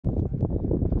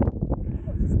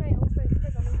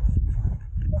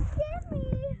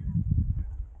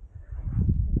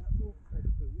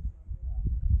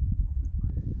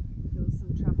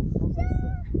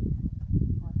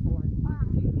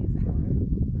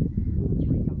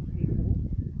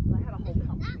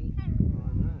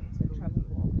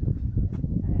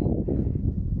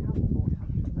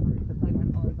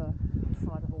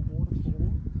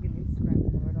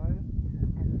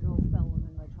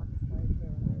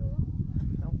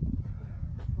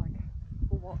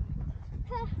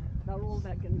They're all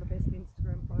about getting the best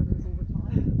Instagram photos all the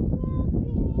time.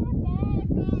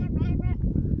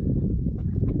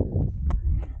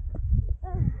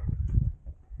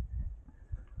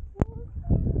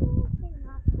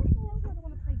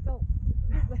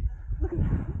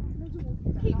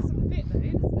 Keeps them fit though,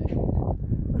 isn't it?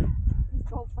 This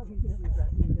golf fucking nearly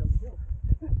dragged me down the hill.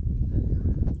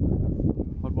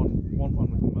 I'd want one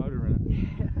with a motor in it.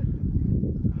 Yeah.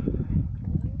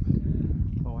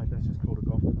 Oh wait, that's just called a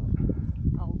golf cart.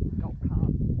 Oh, golf cart.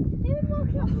 We've been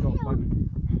walking up the Golf hill buggy.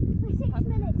 for 6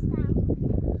 minutes now.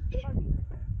 Buggy.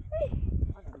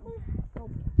 I don't know.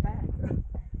 Golf bag.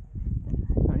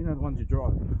 No, you know the ones you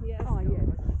drive. Yeah. Oh, yeah.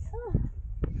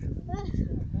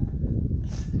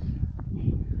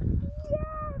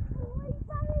 Yeah, boy,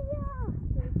 barrier.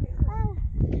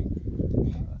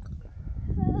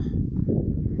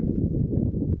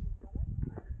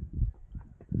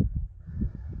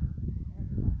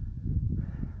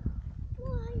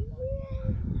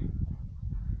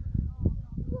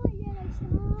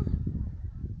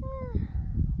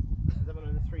 Is that one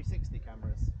of the 360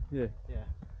 cameras? Yeah. Yeah.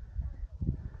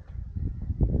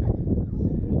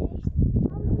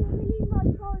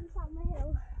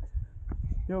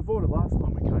 Yeah, I bought it last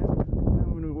time we came.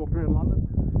 Remember when we walked around London?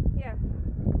 Yeah.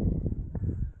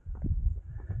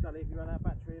 Don't leave you run out of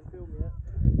battery and film yet.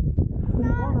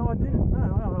 Oh no, I didn't. No, I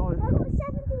got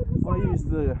 70%. I used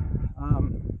the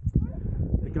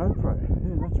GoPro.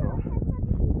 Yeah, that's right.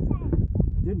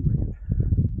 Didn't bring it.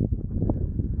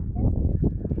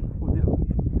 Or did I?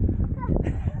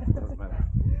 Doesn't matter.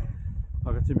 I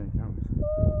got too many cameras.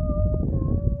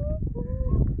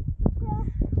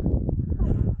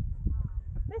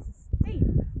 This is steep.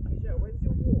 Joe, where's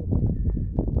your wall?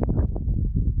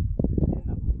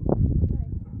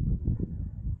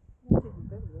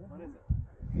 What is it?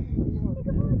 Look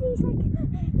at all these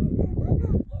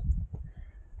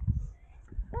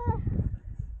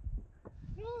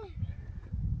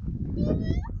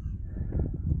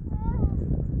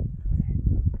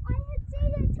I had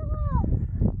seen it top.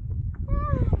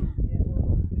 Yeah,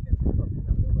 well, we get to the top and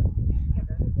have a little rest.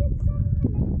 It's been 7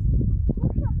 minutes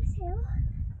walking up this hill.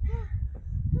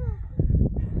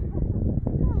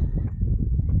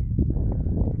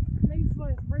 These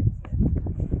ones roots.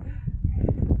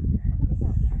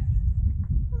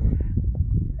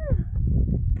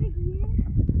 Big year.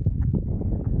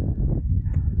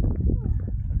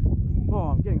 Oh,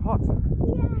 I'm getting hot. Yeah,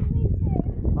 me too.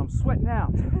 I'm sweating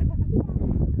out.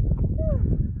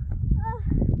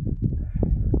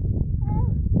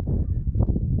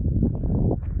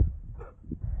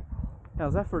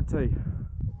 How's that for a tea?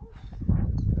 Wow.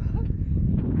 Sleep.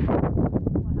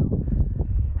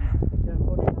 There's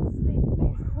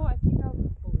quite a few golf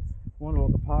balls. Wonder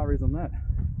what the par is on that.